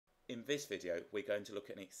In this video, we're going to look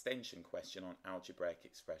at an extension question on algebraic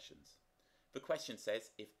expressions. The question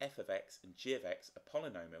says, if f of x and g of x are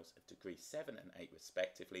polynomials of degree 7 and 8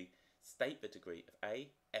 respectively, state the degree of a,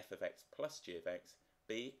 f of x plus g of x,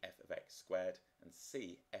 b, f of x squared, and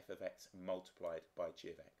c, f of x multiplied by g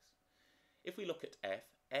of x. If we look at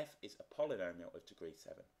f is a polynomial of degree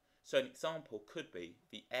 7. So an example could be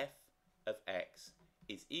the f of x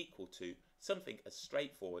is equal to something as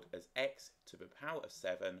straightforward as x to the power of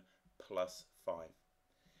 7 plus 5.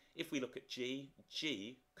 If we look at g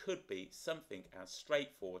could be something as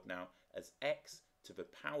straightforward now as x to the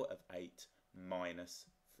power of 8 minus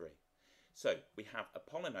 3. So we have a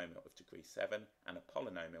polynomial of degree 7 and a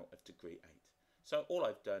polynomial of degree 8. So all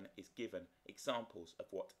I've done is given examples of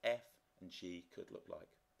what f and g could look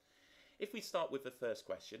like. If we start with the first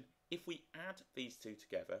question, if we add these two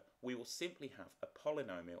together, we will simply have a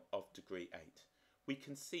polynomial of degree 8. We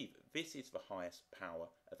can see that this is the highest power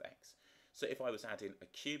of x. So if I was adding a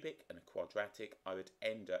cubic and a quadratic, I would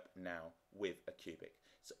end up now with a cubic.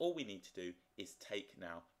 So all we need to do is take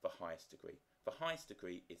now the highest degree. The highest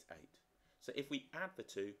degree is 8. So if we add the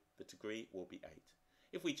two, the degree will be 8.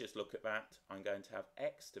 If we just look at that, I'm going to have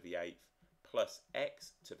x to the 8th plus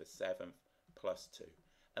x to the 7th plus 2.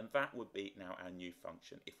 And that would be now our new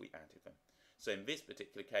function if we added them. So in this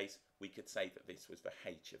particular case, we could say that this was the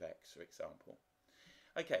h of x, for example.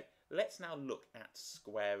 Okay, let's now look at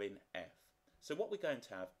squaring f. So what we're going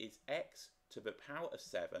to have is x to the power of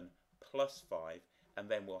 7 plus 5, and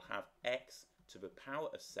then we'll have x to the power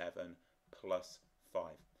of 7 plus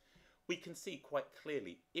 5. We can see quite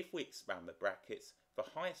clearly, if we expand the brackets, the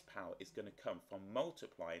highest power is going to come from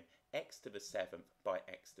multiplying x to the 7th by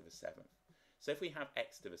x to the 7th. So if we have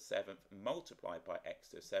x to the 7th multiplied by x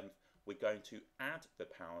to the 7th, we're going to add the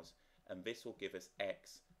powers, and this will give us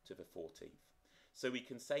x to the 14th. So we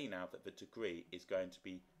can say now that the degree is going to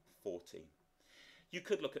be 14. You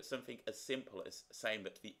could look at something as simple as saying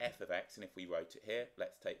that the f of x, and if we wrote it here,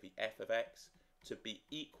 let's take the f of x to be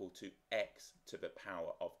equal to x to the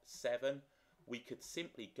power of 7. We could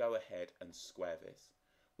simply go ahead and square this.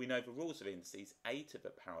 We know the rules of indices. A to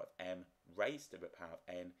the power of m raised to the power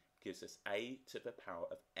of n gives us a to the power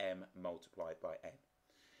of m multiplied by n.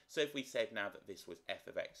 So if we said now that this was f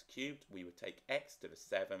of x cubed, we would take x to the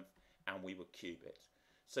 7th and we would cube it.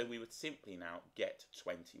 So we would simply now get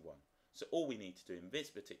 21. So all we need to do in this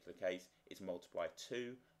particular case is multiply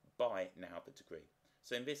 2 by now the degree.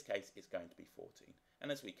 So in this case it's going to be 14.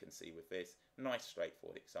 And as we can see with this, nice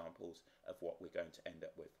straightforward examples of what we're going to end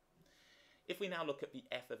up with. If we now look at the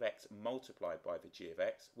f of x multiplied by the g of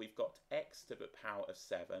x, we've got x to the power of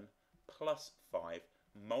 7 plus 5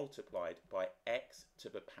 multiplied by x to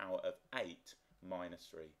the power of 8 minus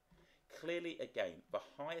 3. Clearly again, the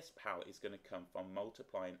highest power is going to come from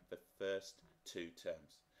multiplying the first two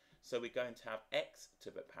terms. So we're going to have x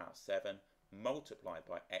to the power of 7 multiplied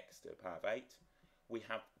by x to the power of 8. We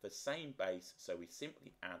have the same base, so we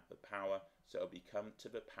simply add the power, so it'll become to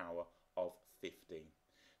the power of 15.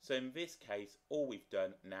 So in this case, all we've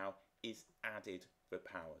done now is added the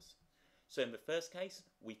powers. So in the first case,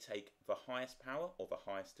 we take the highest power, or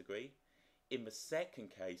the highest degree. In the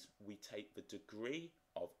second case, we take the degree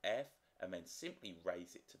of f and then simply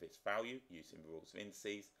raise it to this value using the rules of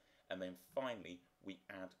indices. And then finally, we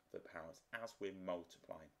add the powers as we're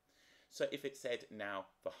multiplying. So if it said now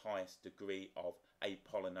the highest degree of a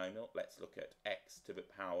polynomial, let's look at x to the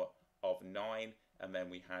power of 9, and then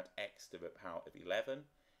we had x to the power of 11.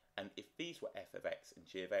 And if these were f of x and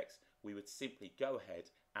g of x, we would simply go ahead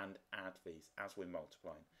and add these as we're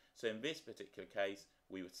multiplying. So in this particular case,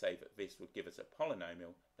 we would say that this would give us a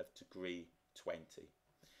polynomial of degree 20.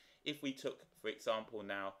 If we took, for example,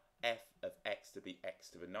 now f of x to be x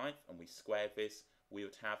to the 9th, and we squared this, we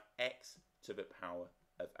would have x to the power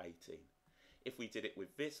of 18. If we did it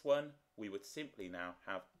with this one, we would simply now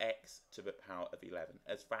have x to the power of 11,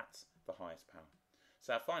 as that's the highest power.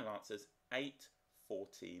 So our final answer is 8,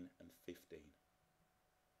 14 and 15.